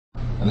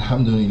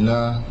الحمد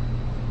لله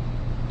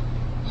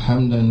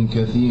حمدا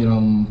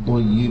كثيرا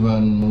طيبا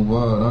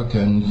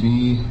مباركا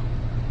فيه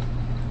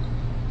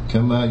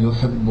كما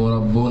يحب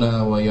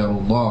ربنا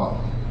ويرضى.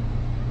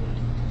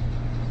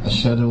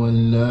 أشهد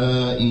أن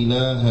لا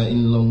إله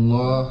إلا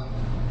الله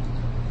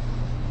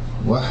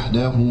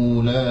وحده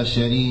لا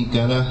شريك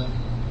له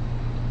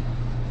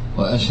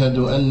وأشهد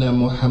أن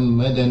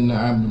محمدا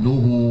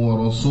عبده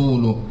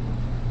ورسوله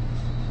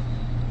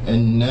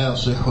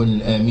الناصح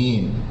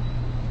الأمين.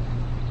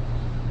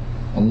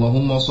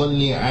 اللهم صل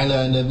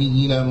على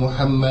نبينا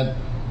محمد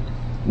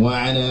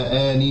وعلى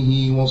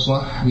آله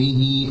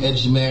وصحبه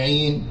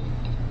أجمعين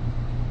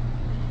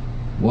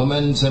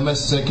ومن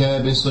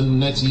تمسك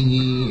بسنته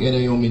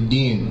إلى يوم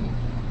الدين.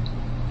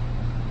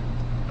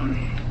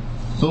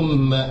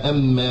 ثم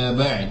أما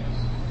بعد،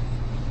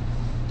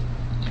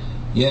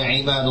 يا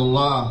عباد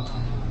الله,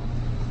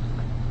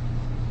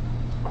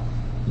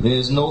 there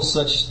is no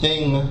such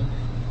thing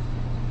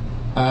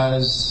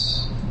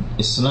as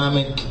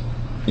Islamic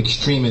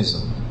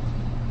extremism.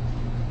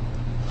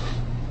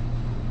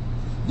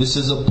 This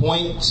is a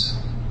point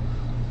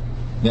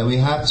that we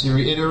have to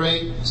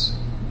reiterate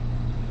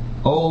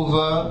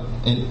over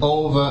and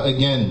over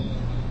again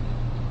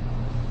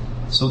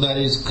so that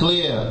it is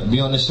clear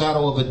beyond a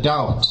shadow of a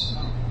doubt.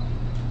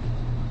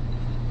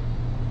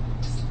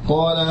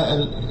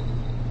 قال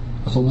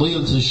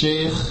فضيلة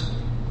الشيخ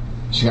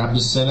عبد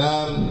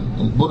السلام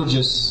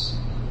البرجس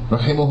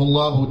رحمه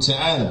الله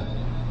تعالى: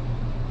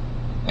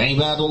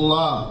 عباد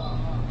الله،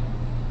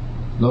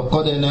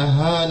 لقد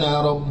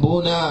نهانا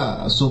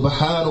ربنا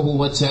سبحانه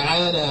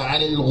وتعالى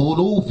عن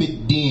الغلو في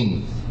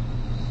الدين.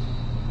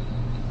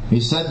 He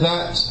said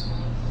that,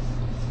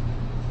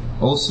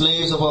 O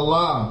slaves of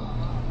Allah,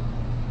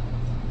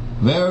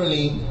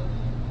 verily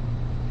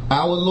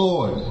our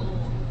Lord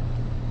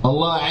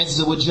Allah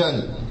Azza wa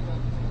Jal,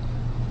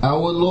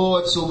 our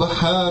Lord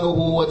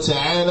subhanahu wa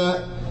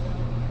ta'ala,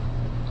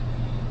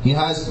 He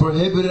has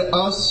prohibited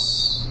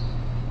us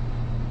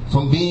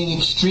from being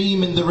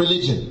extreme in the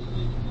religion.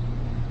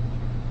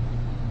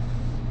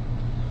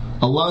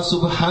 Allah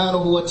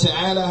subhanahu wa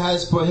ta'ala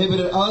has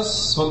prohibited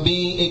us from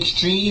being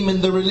extreme in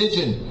the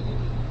religion.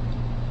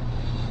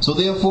 So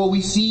therefore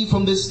we see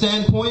from this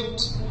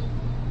standpoint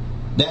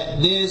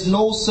that there is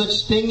no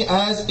such thing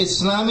as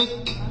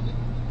Islamic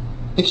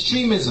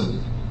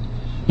extremism,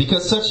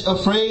 because such a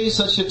phrase,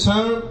 such a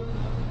term,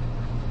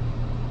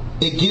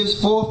 it gives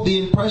forth the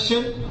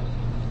impression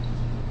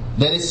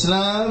that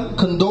Islam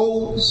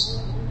condones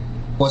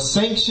or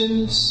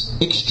sanctions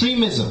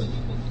extremism.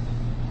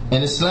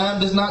 And Islam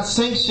does not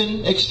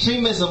sanction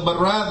extremism, but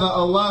rather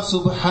Allah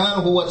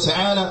subhanahu wa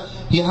ta'ala,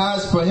 He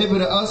has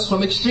prohibited us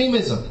from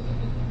extremism.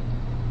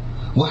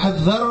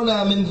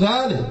 وَحَذَّرْنَا مِنْ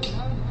ذَلِكَ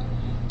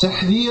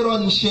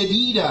تَحْذِيرًا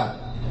شَدِيدًا.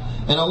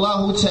 And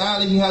Allah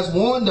ta'ala, He has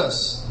warned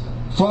us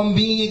from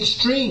being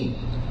extreme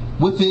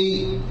with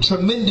a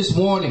tremendous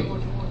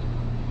warning.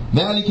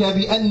 ذَلِكَ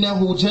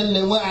بِأَنَّهُ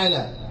جَلَّ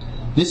وَعَلَى.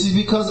 This is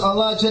because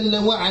Allah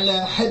Jalla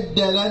wa'ala حَدَّ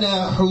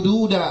لَنَا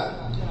حُدُودًا.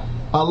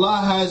 Allah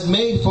has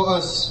made for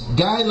us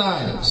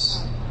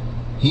guidelines.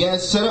 He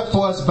has set up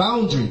for us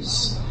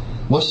boundaries.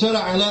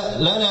 وَشَرَعَ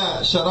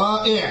لَنَا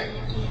شَرَائِعْ.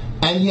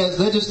 And He has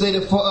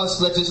legislated for us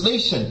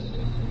legislation.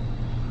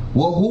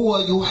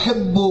 وَهُوَ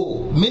يُحِبُّ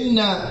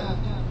مِنَّا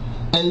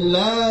أَن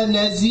لَا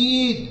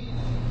نَزِيدْ.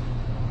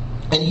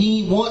 And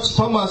He wants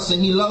from us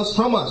and He loves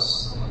from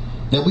us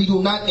that we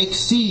do not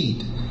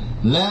exceed.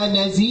 لَا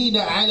نَزِيدَ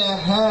عَلَى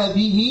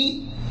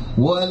هَذِهِ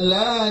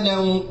وَلَا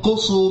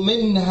نَنْقُصُ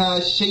مِنْهَا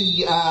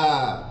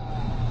شَيْئًا.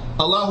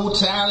 Allah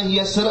Ta'ala, He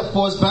has set up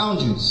for us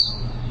boundaries.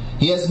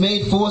 He has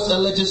made for us a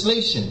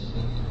legislation.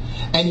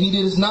 And He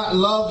does not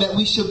love that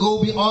we should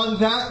go beyond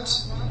that,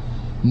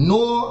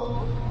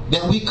 nor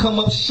that we come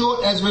up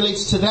short as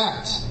relates to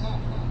that.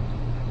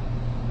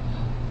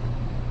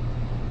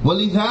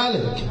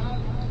 وَلِذَلِكَ.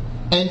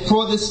 And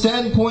for this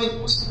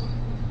standpoint,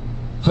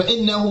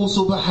 فَإِنَّهُ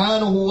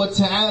سُبْحَانَهُ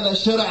وَتَعَالَى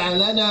شَرَعَ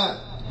لَنَا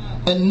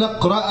أَن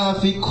نَقْرَأَ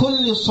فِي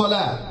كُلِّ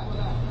صَلَاةٍ.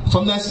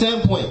 From that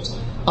standpoint,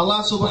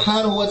 Allah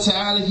subhanahu wa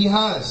ta'ala, He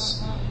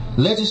has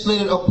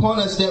legislated upon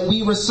us that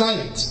we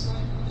recite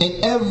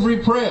in every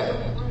prayer,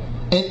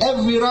 in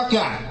every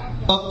rak'ah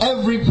of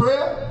every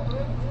prayer,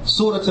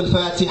 Surah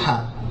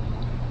Al-Fatiha.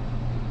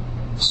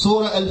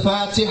 Surah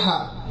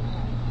Al-Fatiha.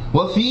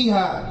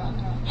 وَفِيهَا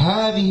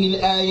هَذِهِ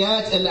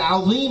الْآيَاتِ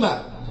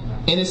الْعَظِيمَةِ.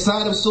 And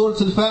inside of Surah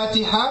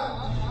Al-Fatiha,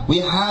 we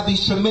have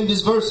these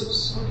tremendous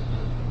verses.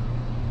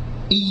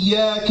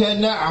 إِيَّاكَ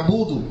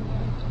نَعْبُدُ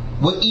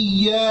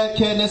وَإِيَّاكَ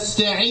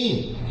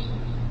نَسْتَعِينُ.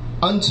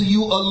 Unto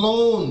You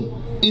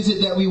alone is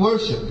it that we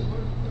worship,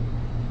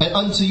 and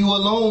unto You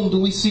alone do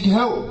we seek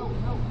help.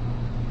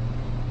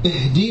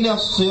 اهدنا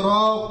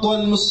الصراط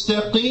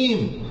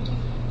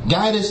المستقيم.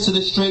 Guide us to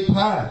the straight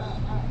path.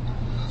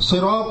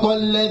 صراط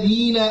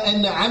الذين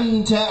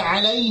أنعمت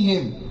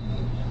عليهم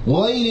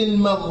غير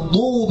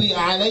المغضوب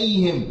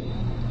عليهم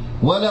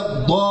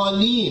ولا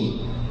الضالين.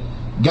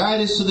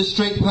 Guide us to the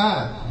straight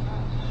path,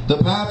 the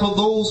path of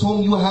those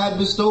whom You had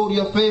bestowed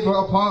Your favor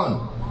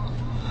upon.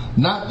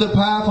 not the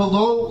path of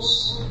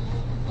those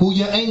who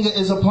your anger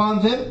is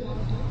upon them,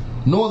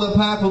 nor the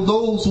path of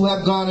those who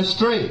have gone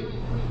astray,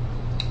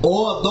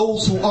 or of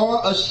those who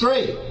are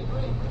astray.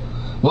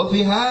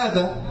 وفي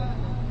هذا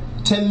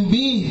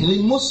تنبيه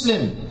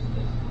للمسلم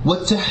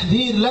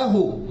والتحذير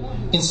له.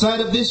 Inside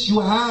of this you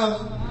have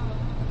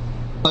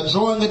a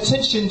drawing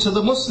attention to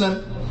the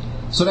Muslim,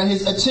 so that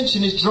his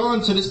attention is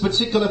drawn to this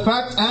particular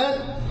fact,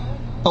 and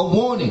a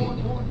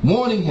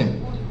warning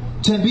him.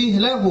 تنبيه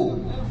له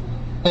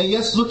أن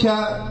يسلك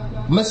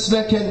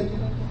مسلكا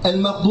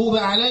المغضوب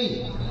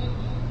عليه.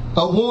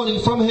 A warning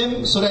from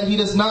him so that he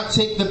does not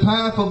take the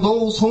path of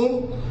those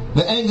whom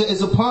the anger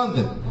is upon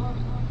them.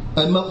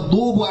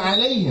 المغضوب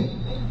عليهم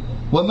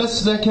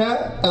ومسلك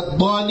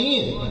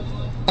الضالين.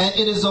 And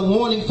it is a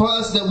warning for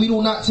us that we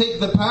do not take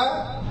the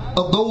path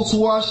of those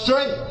who are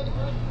astray.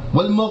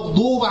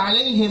 والمغضوب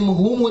عليهم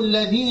هم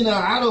الذين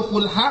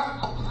عرفوا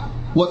الحق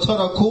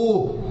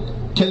وتركوه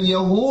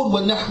كاليهود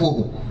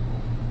ونحوه،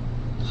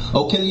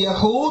 أو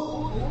كاليهود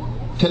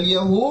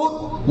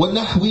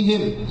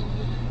ونحوهم.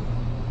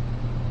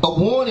 A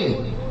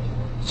warning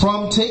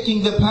from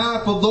taking the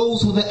path of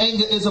those who the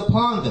anger is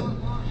upon them.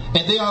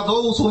 And they are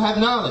those who have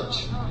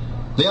knowledge.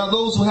 They are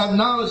those who have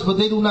knowledge, but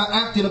they do not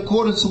act in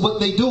accordance to what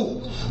they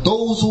do.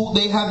 Those who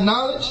they have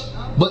knowledge,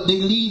 but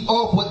they leave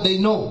off what they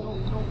know.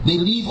 They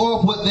leave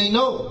off what they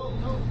know,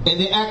 and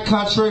they act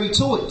contrary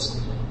to it,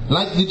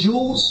 like the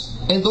Jews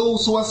and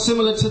those who are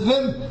similar to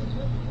them.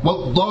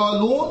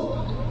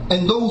 وَالضَّالُونَ,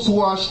 and those who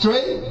are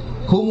astray,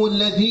 هُمُ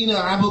الَّذِينَ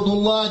عَبَدُوا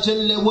اللَّهَ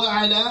جَلَّ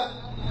وَعَلَى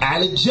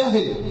عَلَى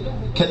الجَّهْلِ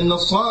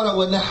كَالنَّصَارَى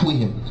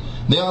وَنَحْوِهِمْ.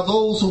 They are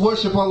those who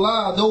worship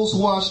Allah, those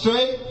who are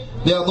astray.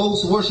 They are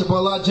those who worship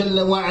Allah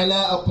Jalla wa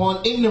Ala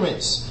upon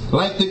ignorance,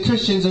 like the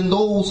Christians and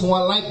those who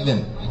are like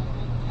them.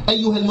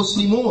 أيها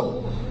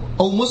المسلمون,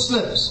 O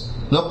Muslims,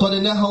 لقد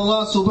نهى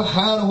الله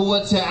سبحانه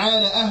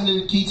وتعالى أهل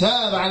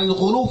الكتاب عن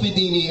الغلو في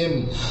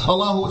دينهم.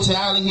 Allah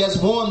Ta'ala, He has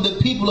warned the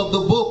people of the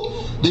book,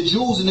 the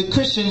Jews and the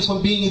Christians,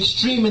 from being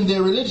extreme in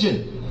their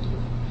religion.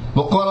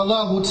 وقال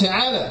الله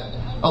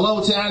تعالى,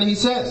 Allah Ta'ala, He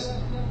says,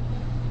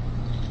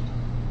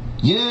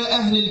 يا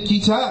أهل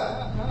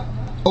الكتاب,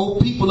 O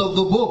people of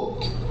the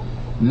book,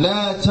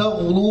 لا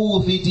تغلوا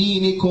في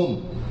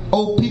دينكم.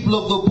 O people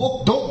of the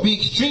book, don't be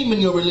extreme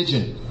in your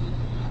religion.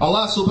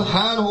 Allah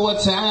subhanahu wa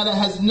ta'ala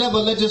has never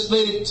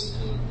legislated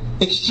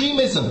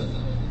extremism.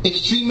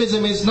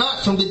 Extremism is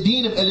not from the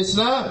deen of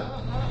Islam.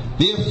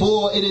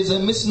 Therefore it is a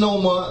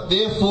misnomer.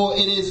 Therefore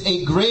it is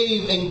a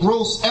grave and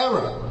gross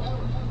error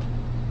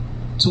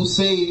to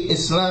say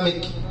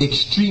Islamic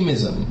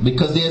extremism,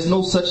 because there is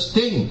no such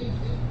thing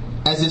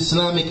as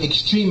Islamic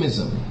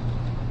extremism.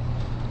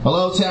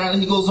 Allah Ta'ala,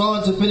 He goes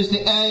on to finish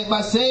the ayah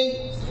by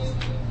saying,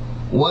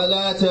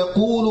 وَلَا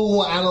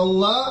تَقُولُوا عَلَى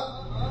اللَّهِ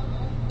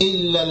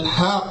إِلَّا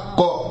الْحَقَّ.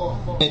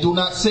 And do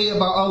not say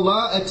about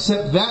Allah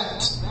except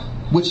that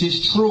which is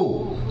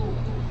true.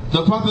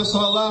 The Prophet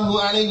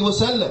sallallahu alaihi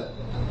wasallam,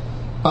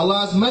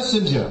 Allah's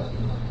messenger,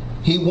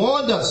 he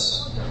warned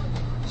us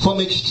from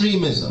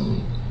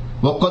extremism.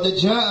 وَقَدْ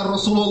جَاءَ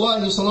رَسُولُ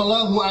اللَّهِ صَلَّى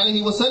اللَّهُ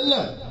عَلَيْهِ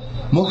وَسَلَّمَ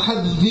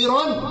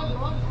مُحَذِّرًا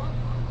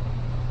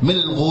مِنَ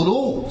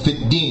الْغُلُوِّ فِي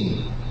الدِّينِ.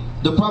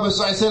 The Prophet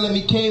ﷺ,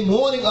 he came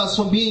warning us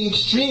from being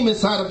extreme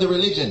inside of the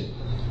religion.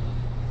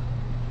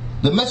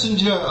 The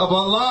Messenger of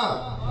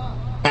Allah,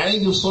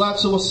 alayhi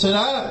salatu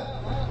wassalam,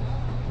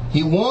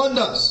 he warned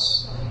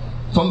us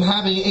from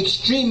having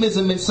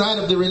extremism inside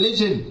of the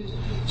religion.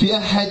 في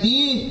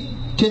أحاديث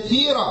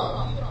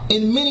كثيرة,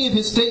 in many of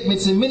his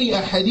statements, in many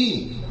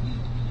ahadith.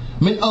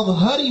 من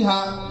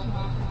أظهرها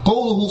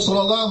قوله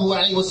صلى الله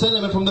عليه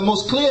وسلم, and from the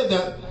most clear of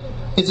them,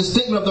 it's a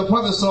statement of the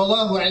Prophet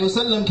sallallahu alaihi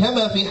wasallam,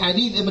 كما في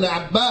حديث ابن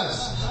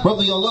عباس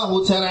رضي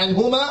الله تعالى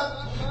عنهما,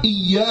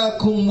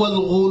 إياكم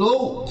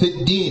والغلو في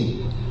الدين.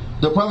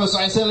 The Prophet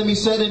sallallahu alaihi wasallam, he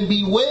said, and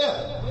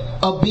beware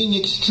of being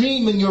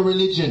extreme in your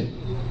religion.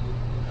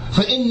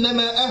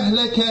 فإنما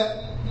أهلك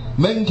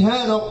من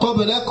كان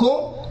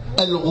قبلكم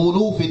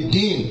الغلو في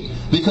الدين.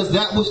 Because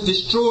that which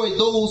destroyed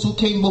those who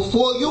came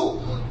before you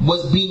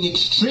was being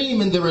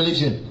extreme in the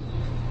religion.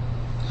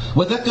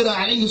 وذكر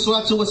عليه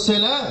الصلاة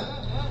والسلام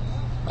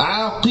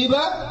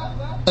عاقبة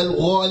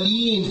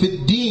الغالين في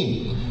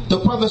الدين. The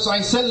Prophet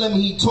ﷺ,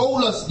 he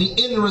told us the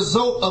end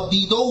result of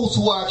those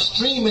who are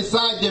extreme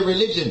inside their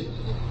religion,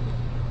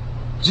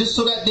 just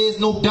so that there's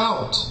no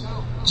doubt,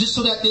 just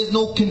so that there's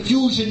no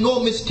confusion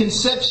nor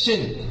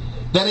misconception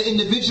that an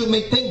individual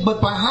may think,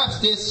 but perhaps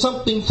there's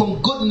something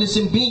from goodness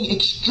in being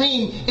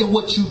extreme in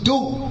what you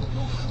do.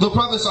 The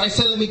Prophet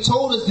ﷺ, he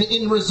told us the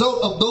end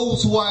result of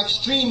those who are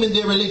extreme in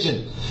their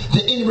religion.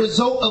 The end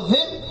result of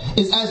them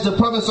is, as the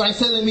Prophet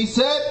ﷺ, he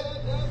said,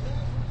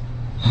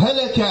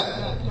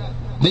 halaka,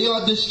 they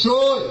are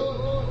destroyed.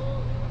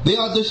 They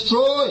are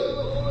destroyed.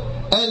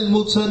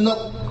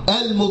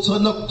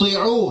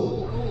 Al-mutanatti'un.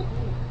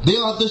 They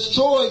are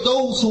destroyed,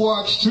 those who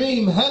are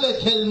extreme.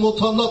 Halaka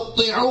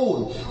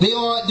al-mutanatti'un. They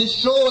are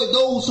destroyed,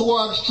 those who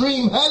are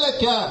extreme.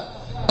 Halaka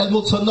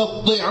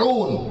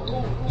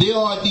al-mutanatti'un. They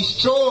are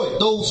destroyed,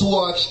 those who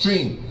are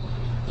extreme.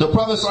 The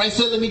Prophet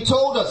ﷺ, he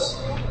told us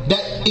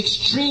that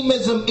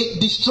extremism, it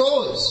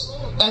destroys.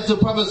 As the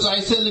Prophet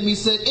ﷺ, he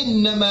said,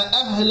 إِنَّمَا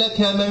أَهْلَكَ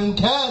مَنْ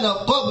كَانَ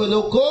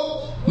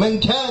قَبْلَكُمْ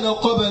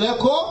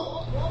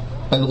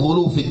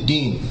الْغُلُو فِي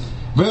الدِّينِ.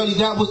 Verily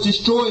that was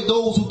destroyed.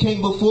 Those who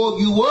came before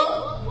you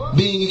were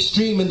being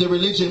extreme in the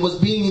religion, was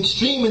being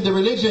extreme in the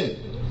religion.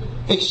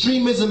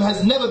 Extremism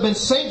has never been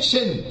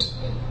sanctioned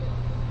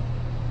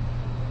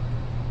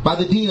by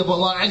the deen of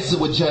Allah Azza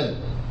wa Jal.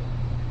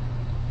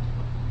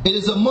 It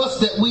is a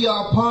must that we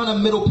are upon a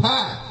middle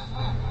path.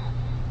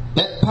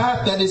 That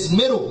path that is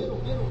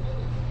middle.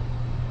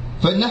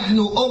 فَنَحْنُ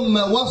أُمَّ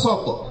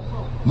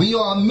وَسَطًا. We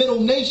are a middle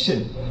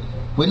nation.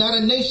 We're not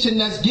a nation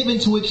that's given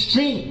to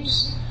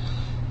extremes.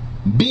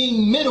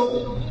 Being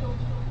middle,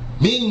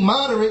 being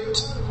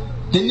moderate,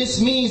 then this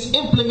means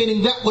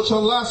implementing that which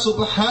Allah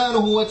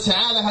subhanahu wa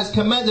ta'ala has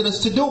commanded us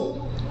to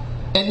do,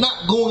 and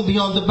not going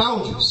beyond the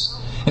boundaries.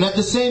 And at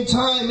the same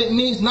time, it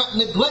means not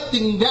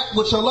neglecting that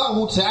which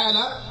Allah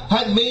ta'ala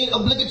had made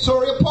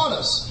obligatory upon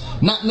us.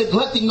 Not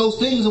neglecting those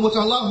things in which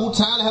Allah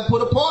ta'ala had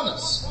put upon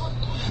us.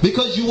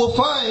 Because you will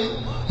find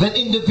that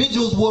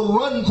individuals will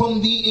run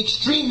from the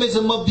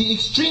extremism of the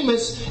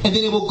extremists, and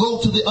then they will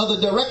go to the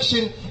other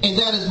direction, and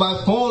that is by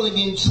falling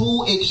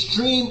into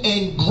extreme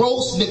and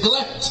gross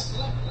neglect,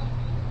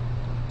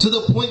 to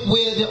the point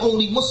where they're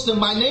only Muslim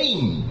by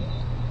name.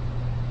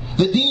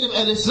 The deen of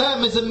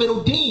Islam is a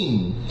middle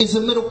deen. It's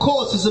a middle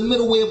course. It's a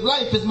middle way of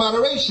life. It's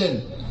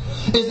moderation.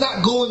 It's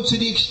not going to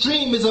the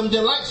extremism,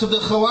 the likes of the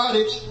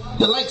Khawarij,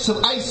 the likes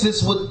of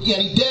ISIS, with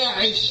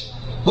Daesh,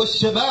 with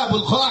Shabab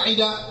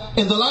al-Qaeda,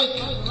 and the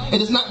like.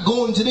 It is not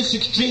going to this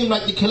extreme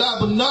like the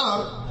Kilab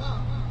al-Nar.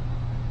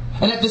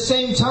 And at the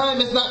same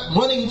time, it's not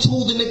running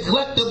to the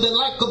neglect of the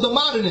like of the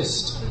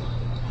modernist,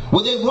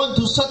 where they run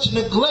to such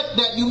neglect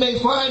that you may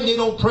find they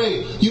don't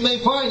pray. You may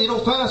find they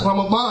don't fast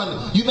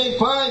Ramadan. You may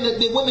find that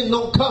the women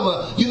don't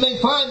cover. You may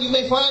find.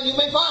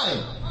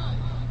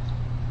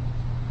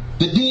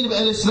 The deen of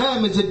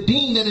Islam is a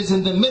deen that is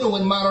in the middle,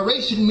 and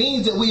moderation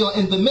means that we are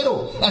in the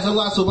middle. As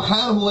Allah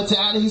subhanahu wa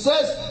ta'ala, He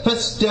says,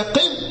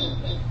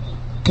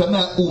 فَاسْتَقِمْ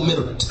كَمَا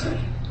أُمِرْتَ.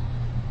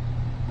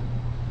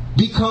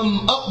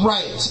 Become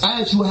upright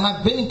as you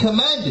have been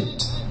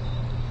commanded.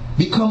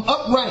 Become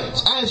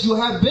upright as you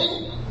have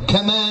been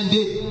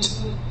commanded.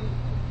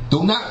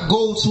 Do not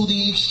go to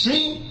the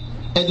extreme,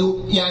 and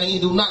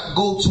do not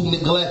go to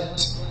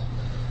neglect.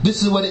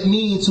 This is what it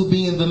means to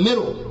be in the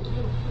middle.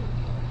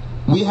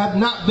 We have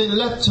not been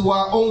left to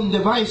our own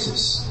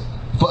devices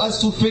for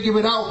us to figure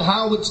it out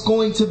how it's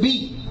going to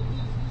be.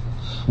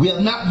 We have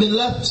not been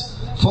left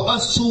for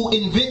us to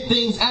invent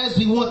things as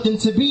we want them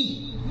to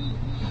be,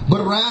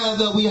 but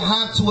rather we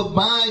have to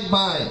abide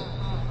by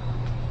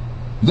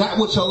that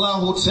which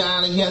Allah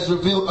Ta'ala has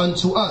revealed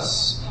unto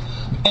us.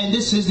 And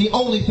this is the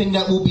only thing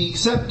that will be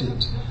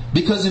accepted.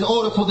 Because in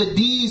order for the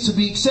deeds to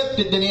be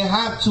accepted, then they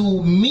have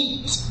to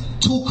meet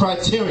two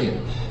criteria.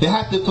 They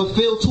have to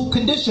fulfill two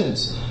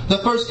conditions. The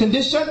first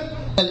condition,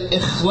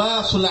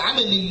 al-ikhlasul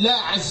amal lillah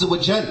azza wa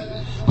jal.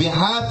 We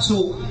have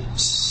to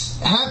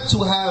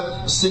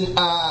have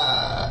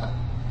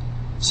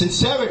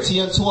sincerity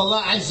unto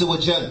Allah azza wa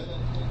jal.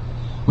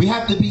 We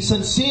have to be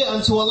sincere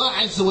unto Allah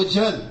azza wa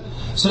jal,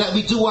 so that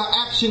we do our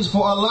actions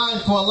for Allah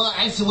and for Allah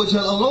azza wa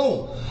jal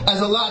alone.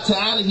 As Allah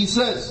Ta'ala, He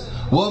says,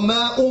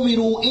 وَمَا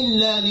أُمِرُوا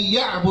إِلَّا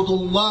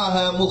لِيَعْبُدُوا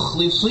اللَّهَ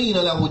مُخْلِصِينَ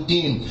لَهُ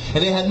الدِّينَ.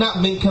 And they had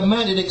not been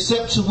commanded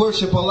except to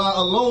worship Allah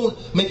alone,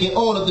 making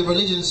all of the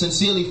religion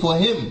sincerely for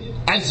Him,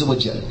 Azza wa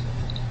Jal.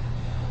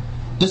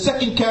 The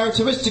second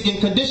characteristic and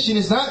condition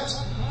is that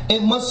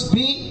it must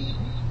be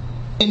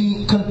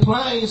in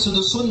compliance to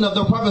the sunnah of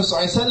the Prophet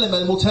ﷺ,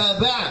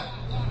 al-mutaba'ah,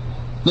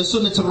 the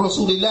sunnah of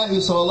Rasulullah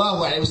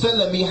sallallahu alayhi wa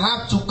sallam. We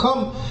have to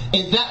come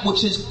in that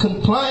which is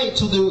compliant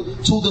to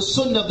the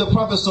sunnah of the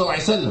Prophet sallallahu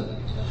alayhi wa sallam.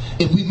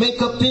 If we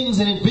make up things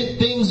and invent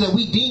things that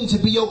we deem to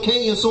be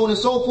okay and so on and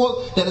so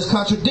forth, that is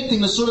contradicting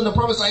the sunnah of the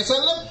Prophet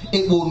ﷺ,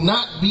 it will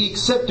not be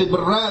accepted,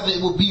 but rather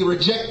it will be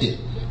rejected.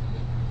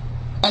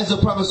 As the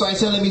Prophet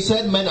ﷺ, he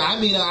said, "Man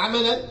amila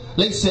amalan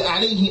laysa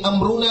alayhi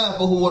amruna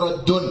fahuwa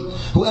raddun."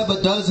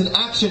 Whoever does an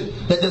action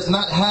that does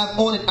not have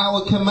on it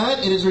our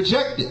command, it is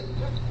rejected.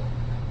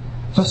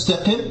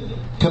 Fastaqim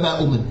kama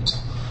umirt.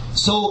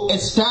 So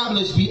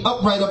establish, be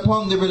upright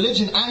upon the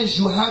religion as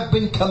you have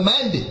been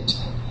commanded.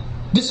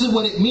 This is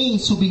what it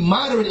means to be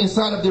moderate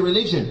inside of the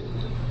religion.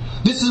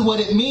 This is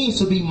what it means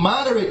to be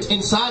moderate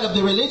inside of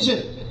the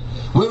religion.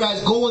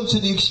 Whereas going to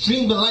the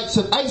extreme, the likes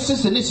of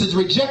ISIS, and this is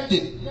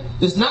rejected,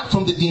 is not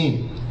from the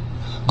deen.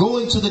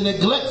 Going to the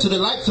neglect to the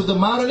likes of the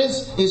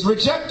modernists is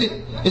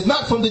rejected. It's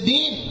not from the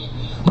deen.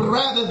 But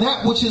rather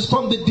that which is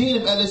from the deen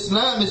of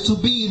Islam is to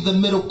be in the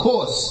middle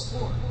course.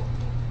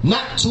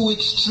 Not to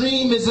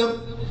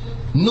extremism,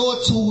 nor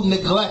to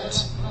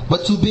neglect,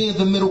 but to be in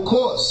the middle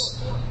course.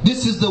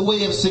 This is the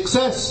way of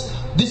success.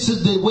 This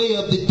is the way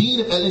of the deen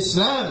of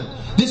Islam.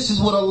 This is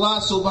what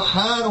Allah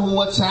subhanahu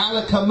wa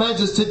ta'ala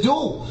commands us to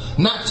do.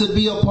 Not to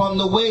be upon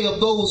the way of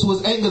those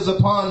whose anger is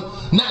upon,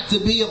 not to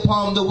be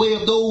upon the way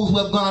of those who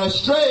have gone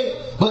astray,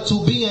 but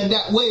to be in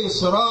that way,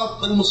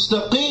 sirat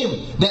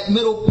al-mustaqim, that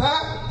middle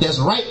path that's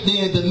right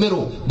there in the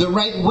middle. The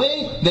right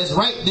way that's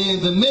right there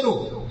in the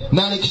middle.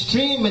 Not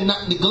extreme and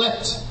not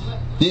neglect.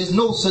 There's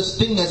no such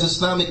thing as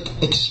Islamic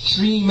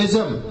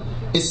extremism.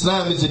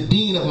 Islam is a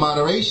deen of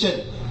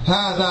moderation.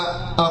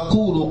 هذا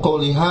أقول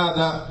قولي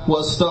هذا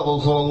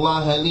وأستغفر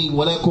الله لي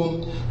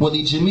ولكم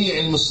ولجميع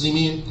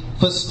المسلمين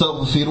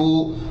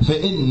فاستغفروه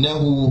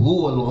فإنه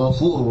هو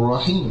الغفور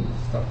الرحيم.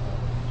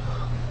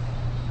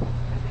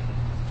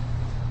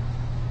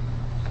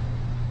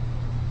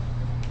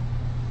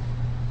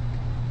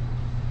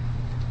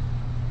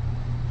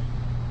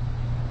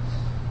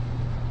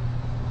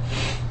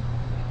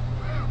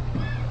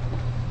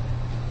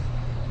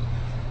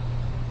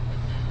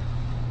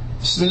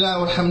 بسم الله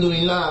والحمد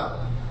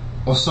لله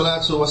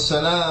والصلاة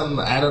والسلام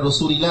على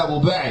رسول الله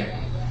وبعد.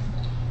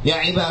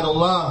 Ya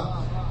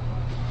ibadallah,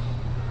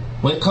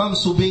 when it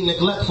comes to being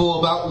neglectful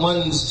about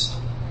one's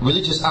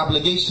religious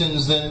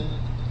obligations, then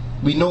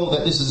we know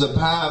that this is a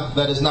path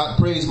that is not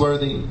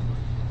praiseworthy,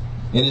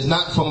 it is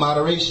not from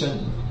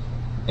moderation,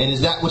 and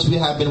is that which we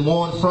have been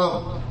warned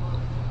from.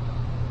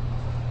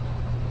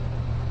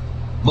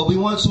 But we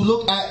want to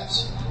look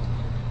at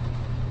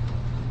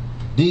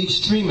the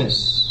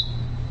extremists.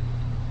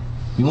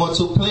 We want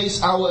to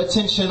place our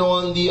attention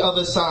on the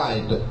other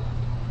side,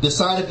 the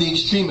side of the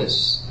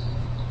extremists.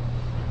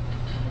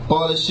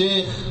 قال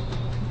الشيخ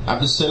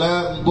عبد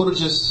السلام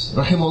برجس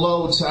رحمه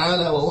الله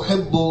تعالى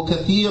وأحب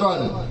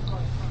كثيرا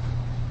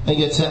أن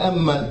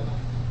يتأمل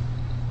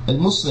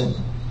المسلم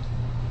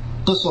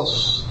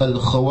قصص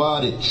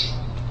الخوارج.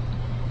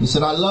 He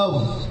said, I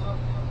love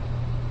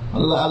a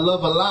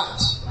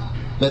lot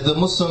that the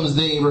Muslims,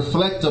 they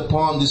reflect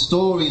upon the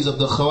stories of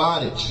the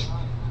Khawarij.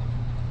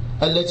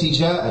 التي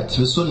جاءت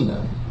في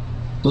السنة.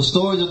 The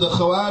stories of the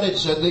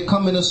Khawarij, that they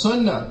come in the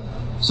Sunnah,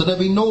 so that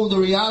we know the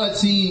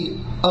reality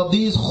of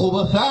these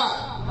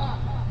khubatha,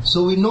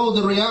 so we know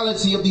the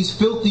reality of these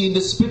filthy and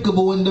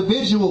despicable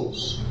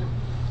individuals.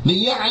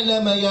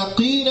 لِيَعْلَمَ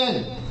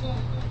يَقِينًا,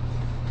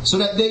 so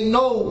that they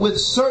know with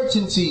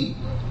certainty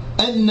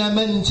أن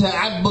من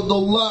تعبد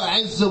الله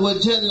عز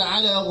وجل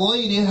على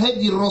غير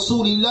هدي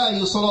رسول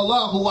الله صلى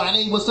الله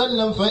عليه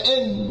وسلم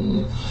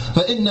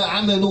فإن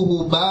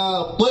عمله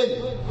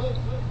باطل.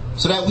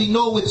 So that we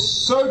know with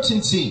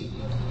certainty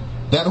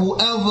that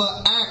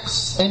whoever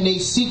acts and they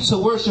seek to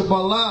worship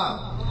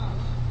Allah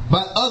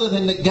by other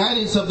than the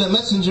guidance of the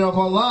Messenger of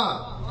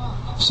Allah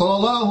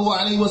sallallahu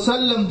alaihi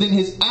wasallam, then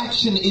his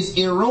action is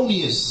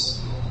erroneous,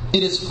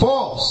 it is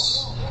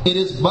false, it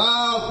is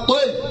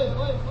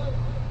batil.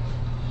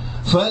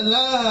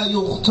 فَلَا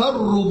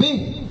يُغْتَرُّ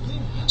بِهِ,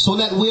 so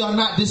that we are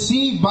not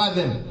deceived by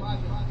them.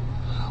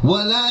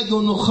 وَلَا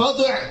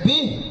يُنْخَضِعْ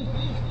بِهِ,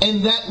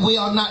 and that we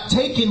are not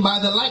taken by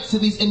the likes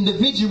of these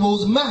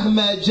individuals.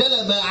 مَهْمَا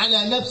جَلَبَ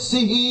عَلَى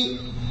نَفْسِهِ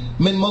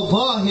مِنْ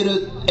مَظَاهِرِ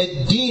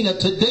الدِّينِ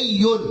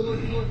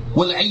التَّدَيُّنِ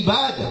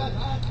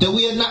وَالْعِبَادَةِ, that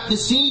we are not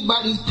deceived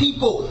by these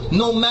people,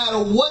 no matter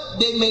what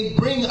they may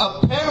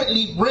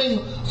apparently bring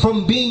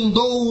from being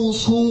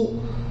those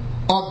who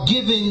are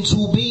given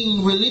to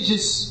being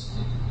religiousness,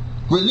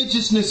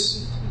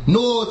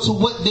 nor to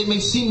what they may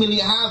seemingly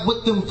have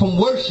with them from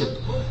worship.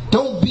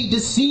 Don't be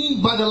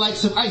deceived by the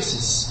likes of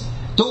ISIS.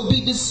 Don't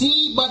be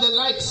deceived by the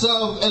likes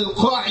of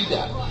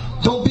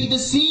Al-Qaeda. Don't be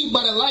deceived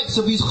by the likes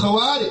of these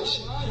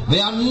Khawarij.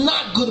 They are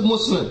not good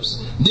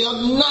Muslims. They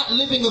are not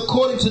living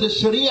according to the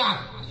Sharia.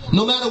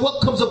 No matter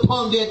what comes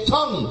upon their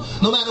tongue,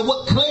 no matter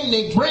what claim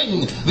they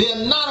bring, they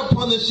are not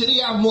upon the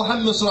Sharia of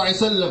Muhammad sallallahu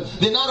alaihi wasallam.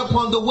 They're not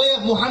upon the way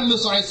of Muhammad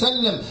sallallahu alaihi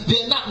wasallam.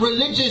 They're not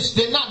religious.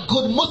 They're not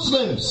good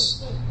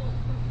Muslims.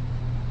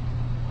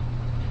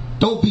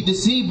 Don't be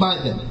deceived by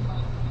them.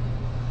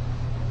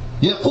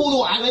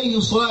 يقول عليه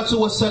الصلاة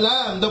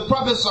والسلام, the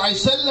Prophet sallallahu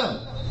alaihi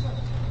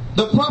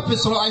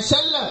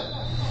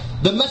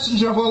wasallam, the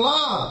Messenger of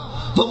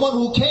Allah, the one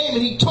who came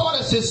and he taught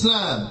us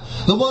Islam,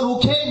 the one who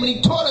came and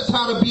he taught us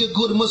how to be a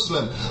good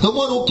Muslim, the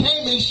one who came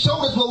and he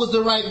showed us what was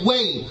the right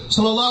way,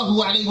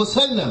 sallallahu alaihi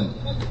wasallam.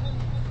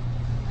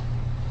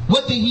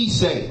 What did he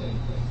say?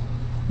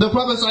 The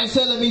Prophet sallallahu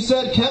alaihi wasallam, he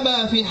said,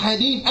 كما في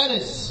حديث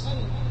أنس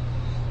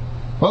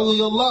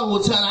رضي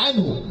الله تعالى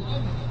عنه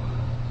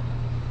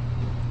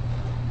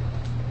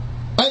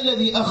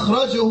الذي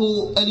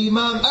أخرجه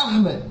الإمام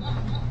أحمد,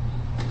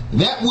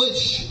 that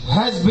which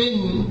has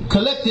been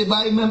collected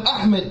by Imam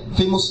Ahmad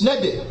في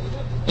مسنده,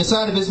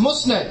 inside of his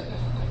musnad.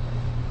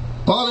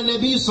 قال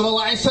النبي صلى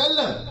الله عليه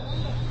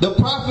وسلم, the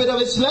Prophet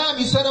of Islam,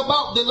 he said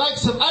about the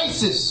likes of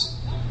ISIS,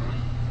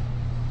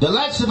 the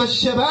likes of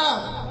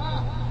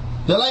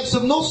Al-Shabaab, the likes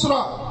of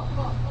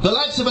Nusra, the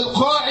likes of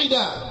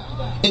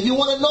Al-Qaeda. If you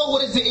want to know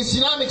what is the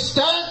Islamic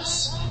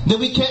stance, then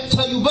we can't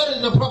tell you better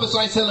than the Prophet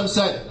ﷺ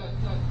said.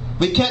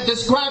 We can't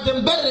describe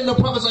them better than the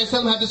Prophet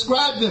ﷺ had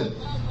described them.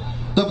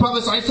 The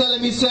Prophet ﷺ,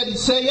 he said,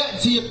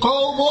 سَيَأْتِي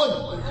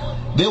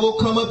قَوْمٌ, there will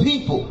come a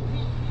people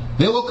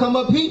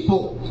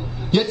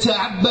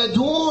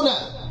يَتَعَبَّدُونَ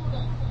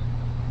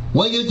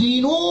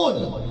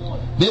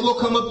وَيَدِينُونَ. There will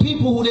come a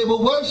people who they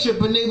will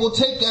worship and they will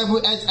take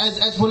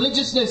as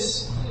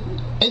religiousness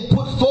and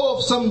put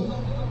forth some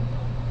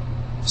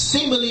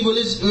seemingly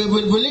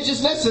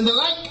religiousness and the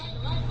like.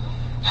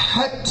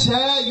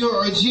 حَتَّى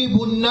يُعْجِبُ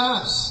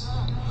النَّاسِ.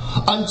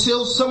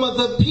 Until some of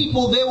the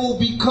people they will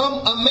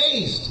become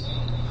amazed.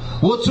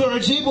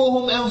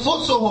 وَتُعْجِبُهُمْ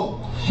أَنفُسُهُمْ.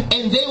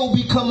 And they will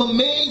become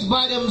amazed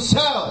by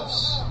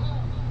themselves.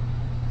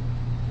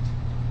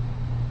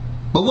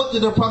 But what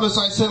did the Prophet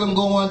ﷺ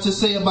go on to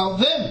say about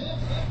them?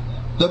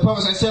 The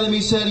Prophet ﷺ,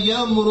 he said,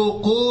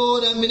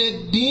 يَمْرُقُونَ مِنَ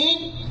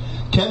الدِّينِ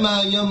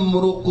كَمَا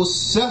يَمْرُقُ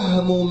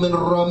السَّهْمُ مِنْ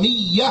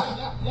رَمِيَّةٍ.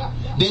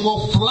 They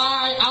will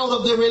fly out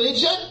of the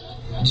religion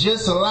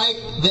just like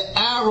the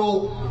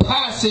arrow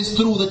passes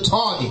through the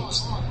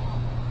target.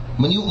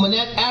 When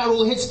that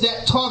arrow hits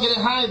that target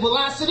at high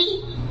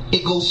velocity,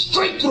 it goes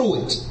straight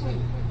through it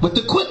with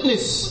the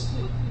quickness.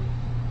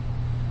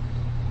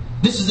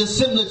 This is the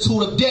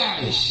similitude of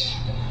Daesh.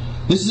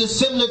 This is the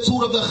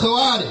similitude of the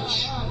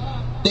Khawarij.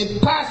 They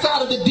pass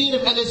out of the deen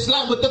of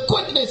Islam with the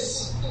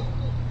quickness.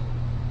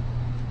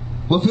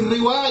 وفي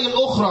الرواية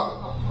الأخرى,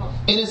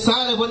 in a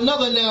side of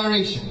another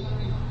narration,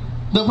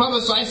 the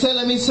Prophet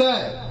ﷺ, he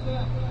said,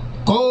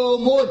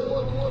 قوم,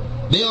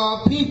 they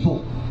are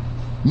people,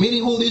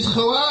 meaning who these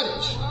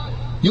Khawarij,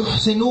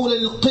 يحسنون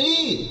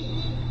القيل,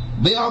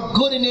 they are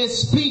good in their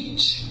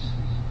speech,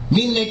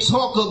 meaning they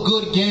talk a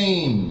good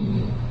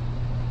game.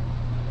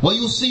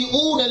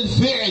 ويسيئون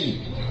الفعل,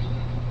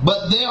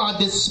 but they are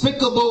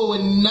despicable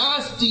and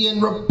nasty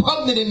and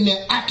repugnant in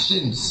their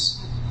actions.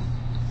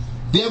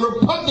 They are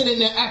repugnant in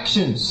their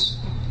actions.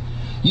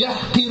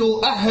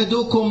 يحقر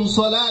أحدكم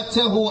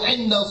صلاته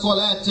عند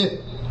صلاته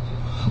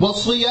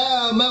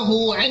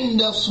وصيامه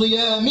عند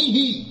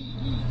صيامه.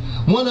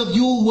 One of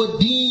you would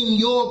deem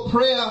your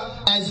prayer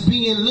as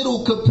being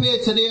little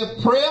compared to their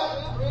prayer,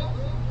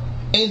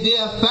 and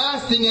their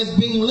fasting as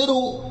being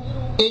little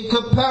in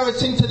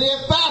comparison to their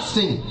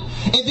fasting.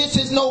 And this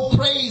is no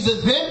praise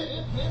of them.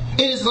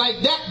 It is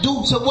like that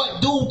due to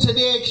what? Due to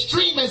their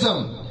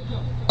extremism.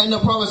 And the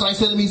Prophet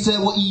ﷺ, he said,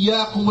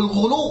 وَإِيَّاكُمُ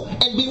الْغُلُوء,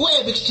 and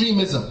beware of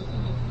extremism.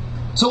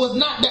 So it's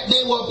not that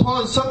they were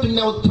upon something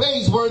that was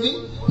praiseworthy.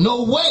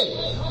 No way.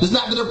 It's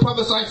not that the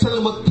Prophet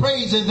ﷺ was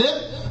praising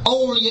them.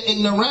 Only an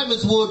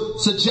ignoramus would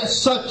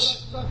suggest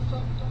such.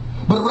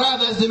 But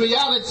rather, as the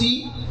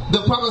reality,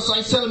 the Prophet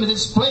ﷺ is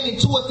explaining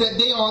to us that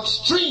they are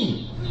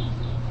extreme.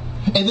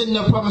 And then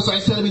the Prophet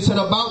ﷺ, he said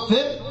about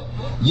them,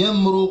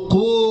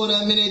 يَمْرُقُونَ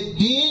مِنَ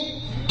الدِّينِ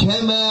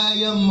كَمَا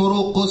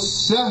يَمْرُقُ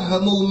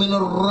السَّهْمُ مِنَ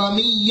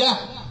الرَّمِيَّةِ.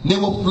 They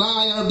will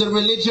fly out of the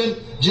religion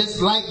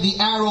just like the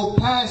arrow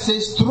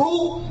passes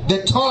through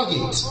the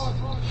target.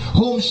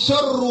 هُمْ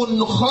شَرُّ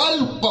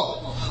الْخَلْقِ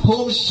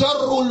هُمْ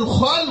شَرُّ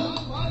الْخَلْقِ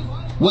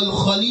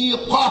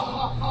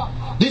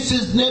وَالْخَلِيقَةِ. This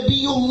is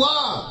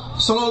Nabiullah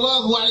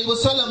sallallahu alayhi wa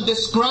sallam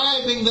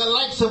describing the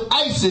likes of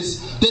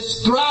ISIS,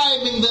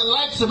 describing the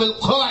likes of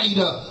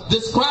Al-Qaeda,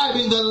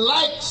 describing the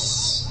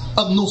likes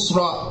of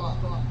Nusra,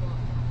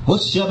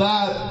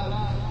 Shabab,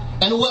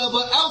 and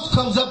whoever else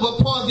comes up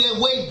upon their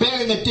way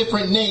bearing a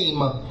different name.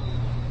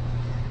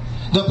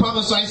 The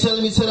Prophet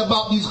ﷺ, he said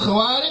about these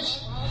Khawarij,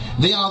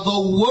 they are the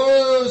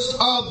worst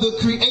of the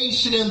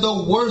creation and the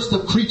worst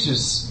of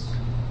creatures.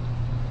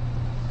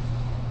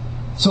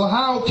 So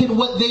how can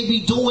what they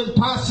be doing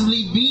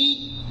possibly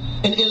be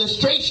an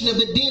illustration of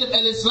the deen of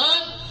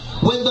Islam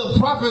when the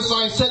Prophet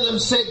ﷺ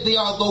said they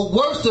are the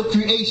worst of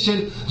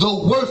creation, the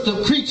worst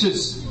of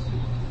creatures?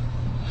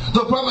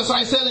 The Prophet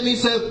ﷺ, he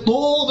said,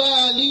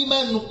 طُوبَى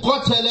لِمَنْ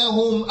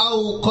قَتَلَهُمْ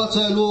أَوْ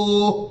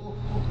قَتَلُوهُ.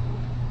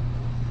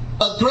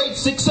 A great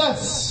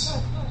success,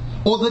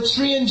 or the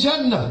tree in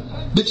Jannah,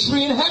 the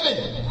tree in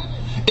heaven,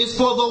 is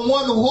for the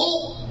one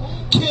who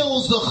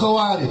kills the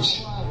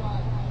Khawarij.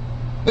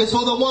 It's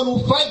for the one who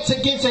fights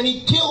against and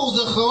he kills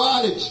the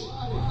Khawarij.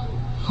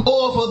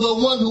 Or for the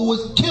one who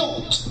was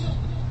killed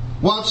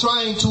while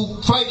trying to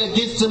fight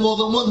against them, or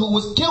the one who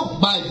was killed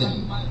by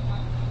them.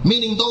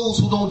 Meaning those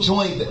who don't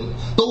join them,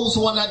 those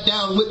who are not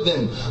down with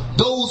them,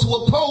 those who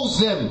oppose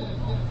them.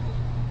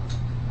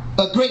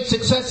 A great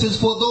success is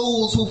for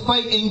those who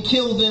fight and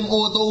kill them,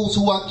 or those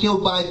who are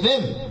killed by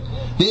them.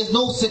 There's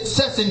no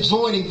success in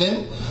joining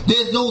them.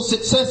 There's no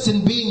success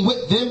in being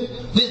with them.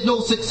 There's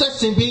no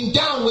success in being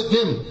down with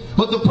them.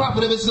 But the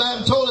Prophet of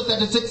Islam told us that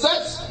the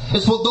success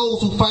is for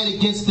those who fight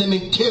against them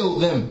and kill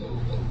them.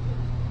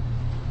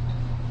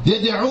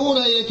 يَدْعُونَ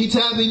إِلَى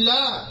كِتَابِ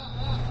اللَّهِ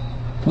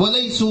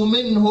وَلَيْسُوا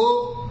مِنْهُ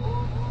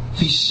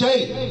فِي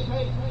الشَّيْءٍ.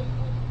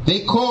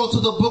 They call to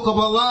the book of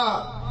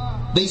Allah.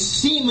 They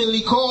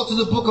seemingly call to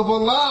the book of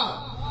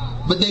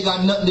Allah, but they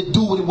got nothing to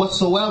do with it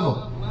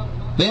whatsoever.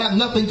 They have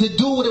nothing to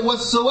do with it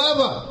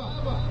whatsoever.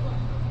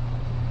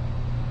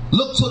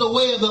 Look to the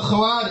way of the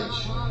Khawarij.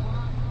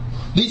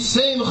 These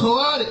same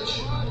Khawarij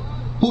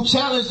who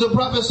challenged the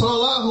Prophet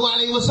sallallahu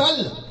alaihi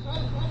wasallam.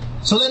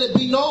 So let it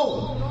be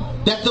known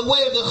that the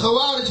way of the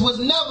Khawarij was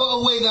never a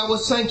way that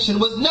was sanctioned,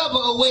 was never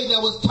a way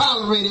that was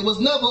tolerated, was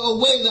never a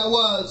way that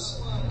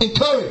was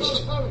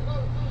encouraged.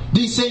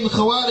 These same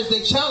Khawarij,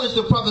 they challenged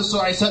the Prophet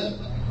ﷺ.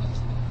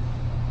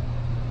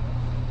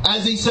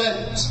 As he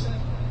said,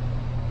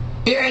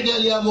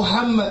 "I'dal ya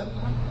Muhammad."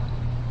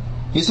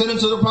 He said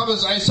unto the Prophet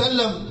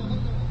ﷺ,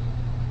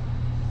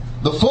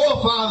 the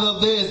forefather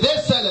of theirs, their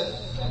Salaf,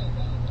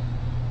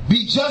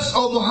 "Be just,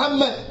 O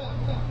Muhammad."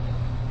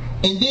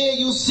 And there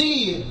you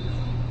see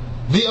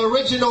the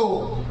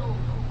original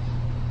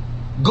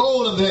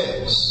goal of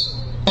theirs,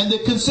 and the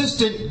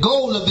consistent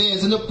goal of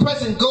theirs, and the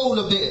present goal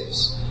of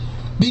theirs.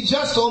 Be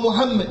just, O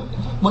Muhammad.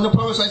 When the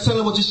Prophet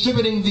ﷺ was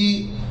distributing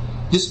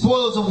the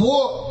spoils of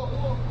war,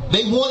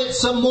 they wanted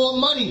some more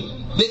money.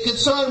 Their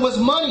concern was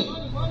money.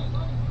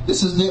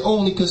 This is their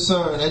only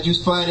concern, as you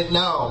find it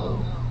now.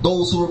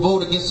 Those who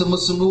revolt against the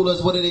Muslim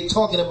rulers, what are they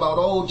talking about?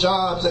 Oh,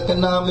 jobs,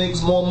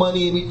 economics, more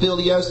money, and we feel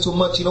he has too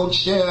much, he don't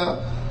share.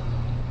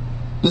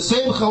 The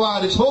same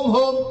Khawarij,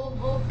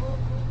 home.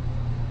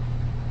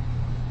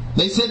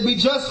 They said, "Be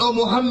just, O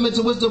Muhammad,"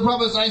 to which the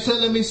Prophet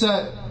ﷺ, he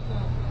said,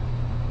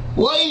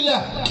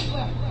 "Wailak,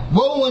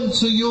 woe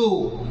unto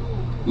you,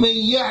 man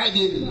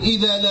ya'adil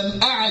idha lam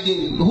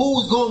a'adil."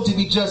 Who's going to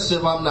be just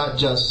if I'm not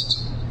just?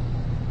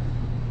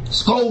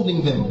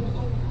 Scolding them.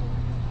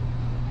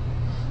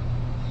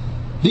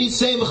 These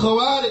same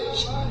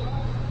Khawarij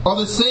are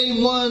the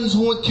same ones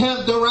who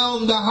encamped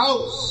around the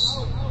house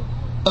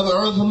of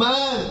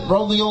Uthman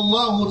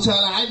radiyallahu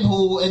ta'ala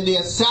anhu, and they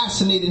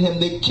assassinated him,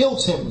 they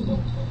killed him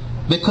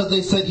because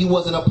they said he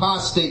was an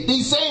apostate.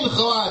 These same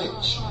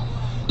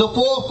Khawarij, the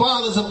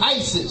forefathers of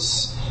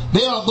ISIS,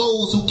 they are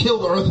those who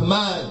killed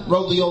Uthman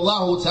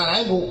radiyallahu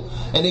ta'ala anhu,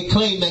 and they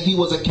claim that he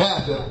was a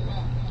kafir.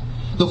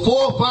 The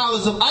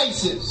forefathers of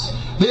ISIS,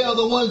 they are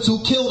the ones who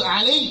killed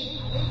Ali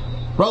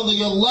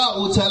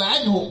radiyallahu ta'ala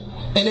anhu,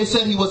 and they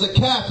said he was a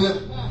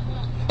kafir.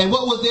 And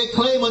what was their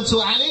claim unto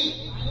Ali?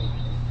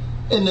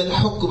 "Inna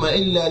al-hukma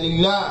illa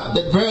lillah,"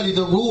 that verily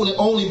the rule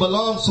only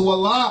belongs to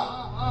Allah.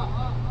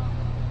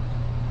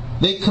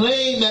 They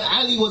claim that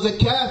Ali was a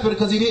kafir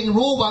because he didn't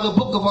rule by the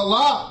book of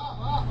Allah.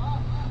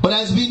 But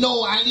as we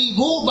know, Ali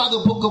ruled by the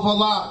book of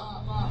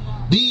Allah.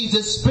 These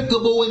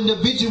despicable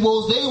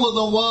individuals, they were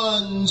the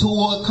ones who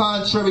were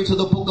contrary to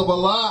the book of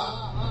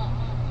Allah.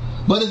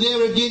 But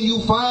there again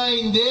you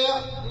find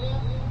their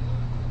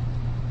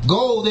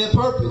goal, their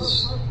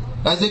purpose.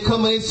 As they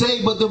come and they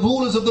say, but the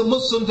rulers of the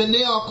Muslims, and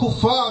they are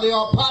kuffar, they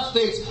are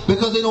apostates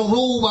because they don't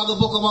rule by the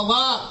book of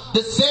Allah.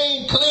 The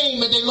same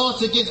claim that they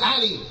launched against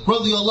Ali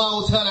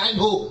radiyallahu ta'ala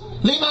anhu.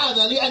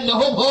 Limada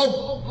li'annahum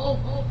hum.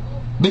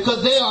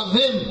 Because they are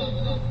them.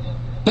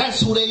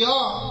 That's who they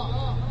are.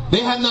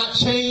 They have not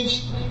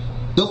changed.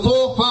 The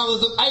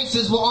forefathers of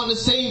ISIS were on the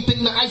same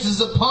thing that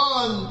ISIS is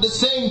upon, the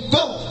same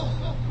filth,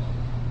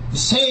 the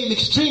same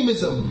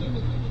extremism.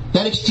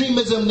 That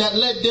extremism that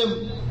led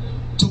them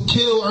to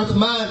kill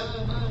Uthman,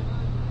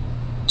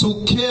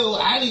 to kill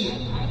Ali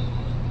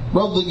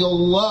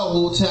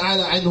radiyallahu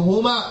ta'ala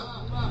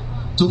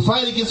anhuma, to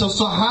fight against the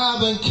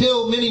Sahaba and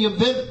kill many of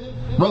them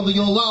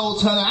radiyallahu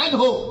ta'ala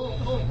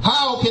anhum.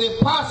 How can it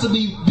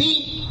possibly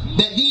be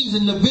that these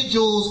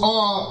individuals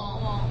are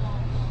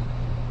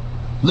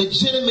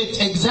legitimate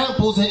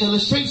examples and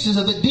illustrations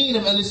of the deen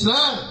of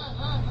Islam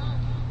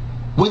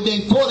when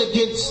they fought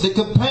against the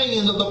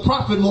companions of the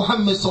Prophet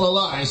Muhammad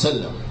sallallahu alaihi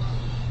wasallam?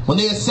 When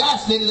they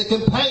assassinated the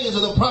companions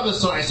of the Prophet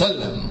sallallahu alaihi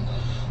wasallam,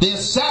 they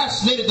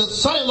assassinated the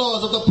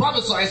son-in-laws of the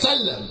Prophet sallallahu alaihi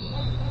wasallam.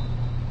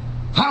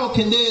 How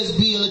can theirs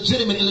be a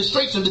legitimate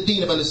illustration of the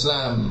deen of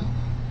Islam?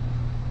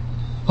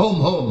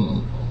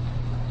 Hum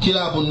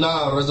kilabun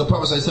nar, as the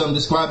Prophet sallallahu alaihi wasallam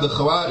described the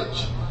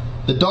Khawarij,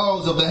 the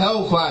dogs of the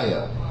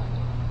hellfire.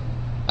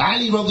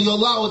 Ali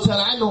radiyallahu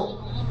ta'ala anhu,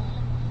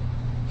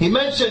 he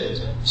mentioned,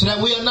 so that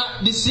we are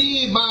not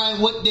deceived by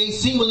what they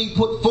seemingly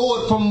put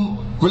forward from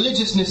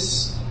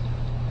religiousness.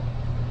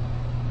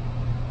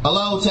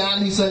 Allah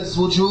Ta'ala, He says,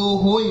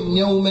 وَجُوهٌ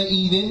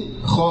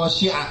يَوْمَئِذٍ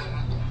خَاشِعَةٌ,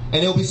 and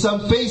there will be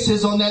some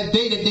faces on that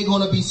day that they're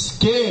going to be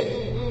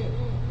scared.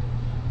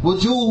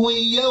 وَجُوهٌ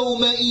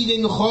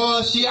يَوْمَئِذٍ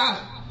خَاشِعَةٌ,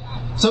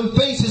 some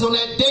faces on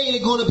that day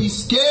they're going to be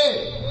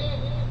scared.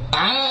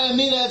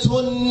 عَامِلَةٌ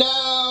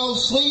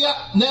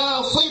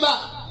نَاصِبَةٌ,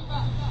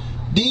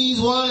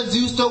 these ones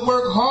used to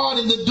work hard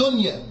in the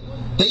dunya.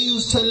 They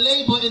used to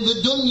labor in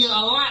the dunya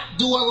a lot,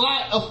 do a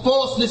lot of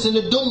falseness in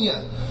the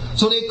dunya.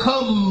 So they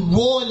come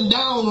worn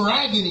down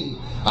raggedy.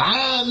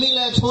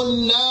 عَامِلَةٌ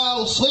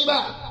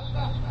نَاصِبَةٌ.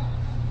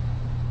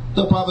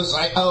 The Prophet,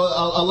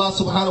 Allah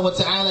subhanahu wa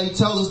ta'ala, He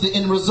tells us the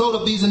end result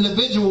of these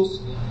individuals.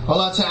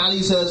 Allah Ta'ala,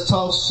 He says,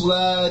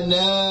 تَصْلَى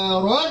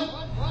نَارًا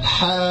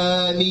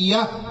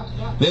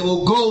حَامِيَةً, they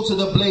will go to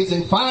the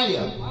blazing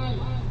fire.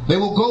 They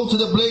will go to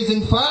the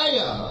blazing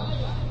fire.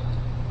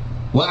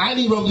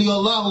 وعلي رضي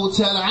الله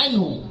تعالى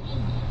عنه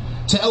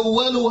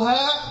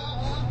تأولها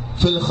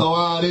في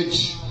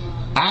الخوارج.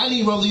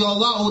 Ali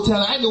radiallahu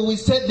ta'ala anhu, we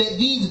said that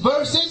these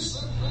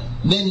verses,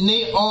 then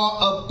they are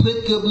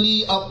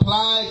applicably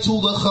applied to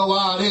the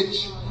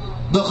Khawarij.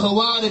 The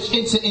Khawarij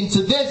enter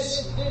into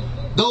this.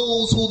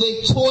 Those who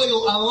they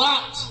toil a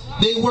lot,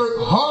 they work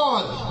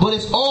hard, but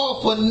it's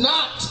all for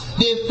naught.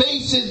 Their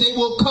faces, they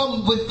will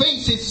come with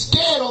faces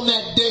scared on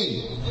that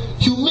day.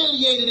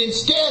 humiliated and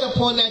scared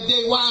upon that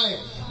day. Why?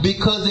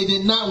 Because they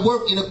did not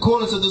work in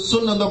accordance with the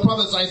sunnah of the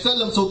Prophet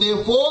ﷺ. So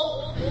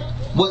therefore,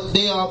 what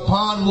they are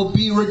upon will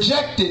be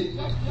rejected.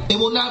 It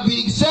will not be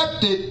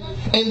accepted.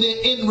 And the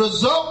end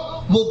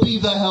result will be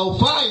the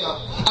hellfire.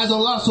 As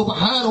Allah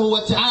subhanahu wa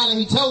ta'ala,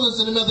 He tells us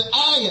in another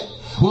ayah,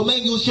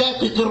 وَمَنْ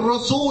يُشَاقِقِ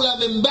الرَّسُولَ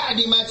مِنْ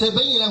بَعْدِ مَا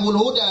تَبَيَّنَ لَهُ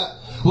الْهُدَى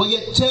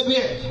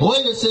وَيَتَّبِعْ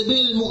غَيْرَ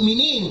سَبِيلِ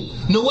الْمُؤْمِنِينَ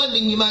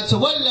نُوَلِّهِ مَا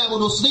تَوَلَّى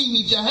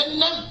وَنُصْلِيهِ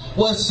جَهَنَّمَ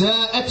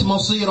وَسَاءَتْ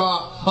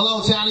مَصِيرًا.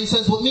 Allah Ta'ala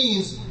says what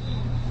means,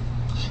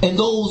 and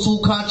those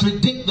who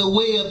contradict the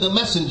way of the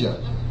messenger,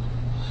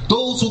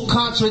 those who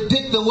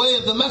contradict the way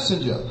of the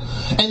messenger,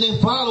 and then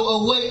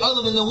follow a way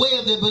other than the way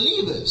of the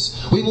believers,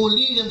 we will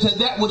lead them to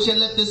that which they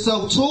left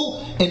themselves to,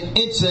 and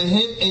enter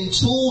him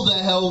into the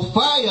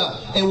hellfire.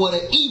 And what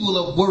an evil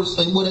of worst,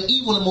 and what an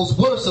evil and most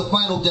worst of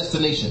final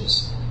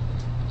destinations.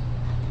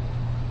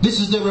 This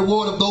is the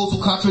reward of those who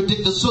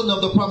contradict the sunnah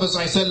of the Prophet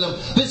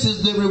ﷺ. This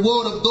is the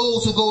reward of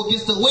those who go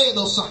against the way of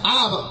the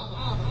Sahaba.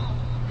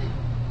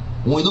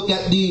 When we look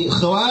at the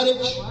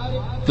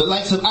Khawarij, the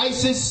likes of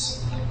ISIS,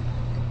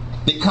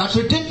 they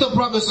contradict the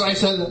Prophet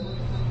ﷺ.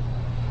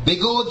 They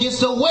go against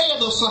the way of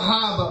the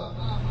Sahaba.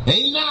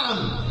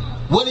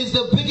 Ainam. What is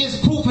the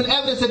biggest proof and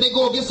evidence that they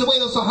go against the way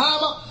of the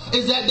Sahaba?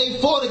 Is that they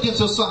fought against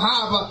the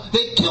Sahaba.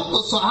 They killed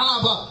the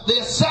Sahaba. They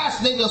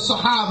assassinated the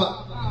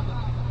Sahaba.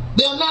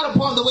 They are not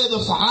upon the way of the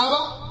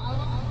Sahaba.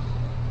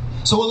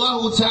 So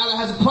Allah Ta'ala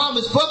has a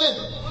promise for them.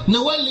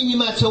 نَوَلِّهِ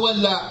مَا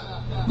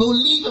تَوَلَّى. We'll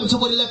lead them to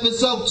what he left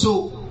himself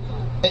to,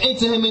 and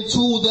enter him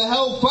into the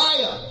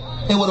hellfire.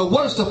 And what a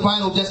worst of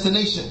final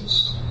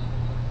destinations.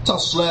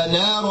 تَصْلَى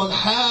نَارٌ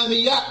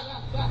حَامِيَةٌ.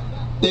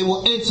 They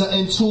will enter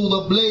into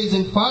the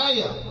blazing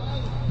fire.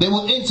 They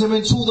will enter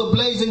into the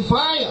blazing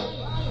fire.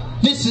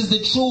 This is the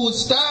true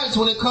stance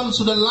when it comes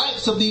to the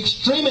likes of the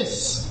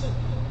extremists.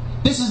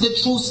 This is the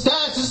true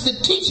stance. This is the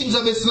teachings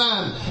of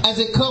Islam as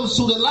it comes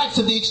to the likes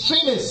of the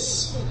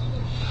extremists.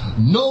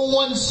 No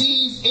one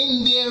sees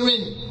in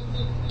therein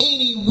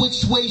any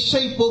which way,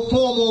 shape or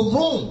form or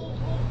room,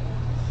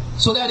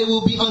 so that it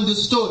will be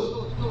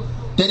understood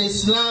that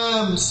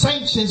Islam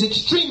sanctions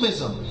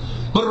extremism,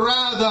 but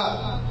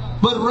rather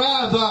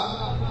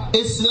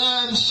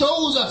Islam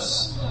shows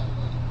us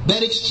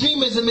that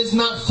extremism is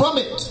not from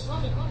it.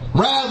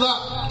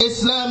 Rather,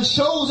 Islam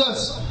shows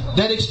us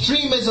that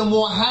extremism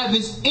will have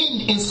its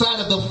end inside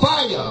of the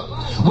fire,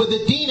 where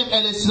the deen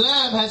of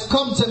Islam has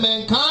come to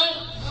mankind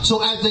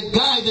so as to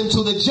guide them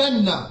to the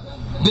Jannah.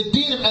 The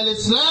deen of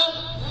Islam,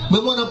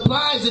 when one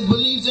applies it,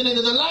 believes in it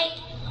and the like,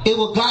 it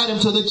will guide them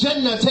to the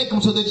Jannah, take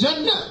them to the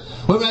Jannah.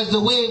 Whereas the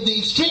way of the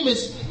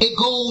extremists, it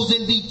goes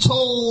in the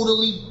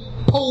totally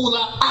polar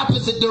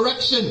opposite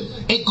direction.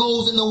 It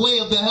goes in the way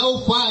of the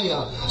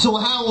hellfire. So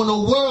how in the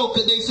world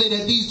could they say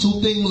that these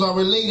two things are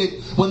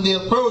related when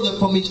they're further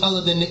from each other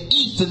than the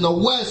east and the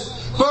west,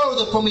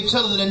 further from each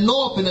other than the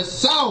north and the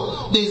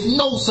south? There's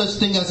no such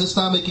thing as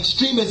Islamic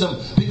extremism,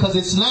 because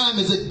Islam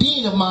is a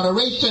deen of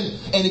moderation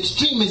and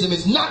extremism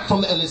is not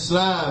from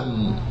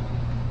Al-Islam.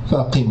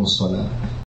 فَأَقِيمُوا الصَّلَاةَ.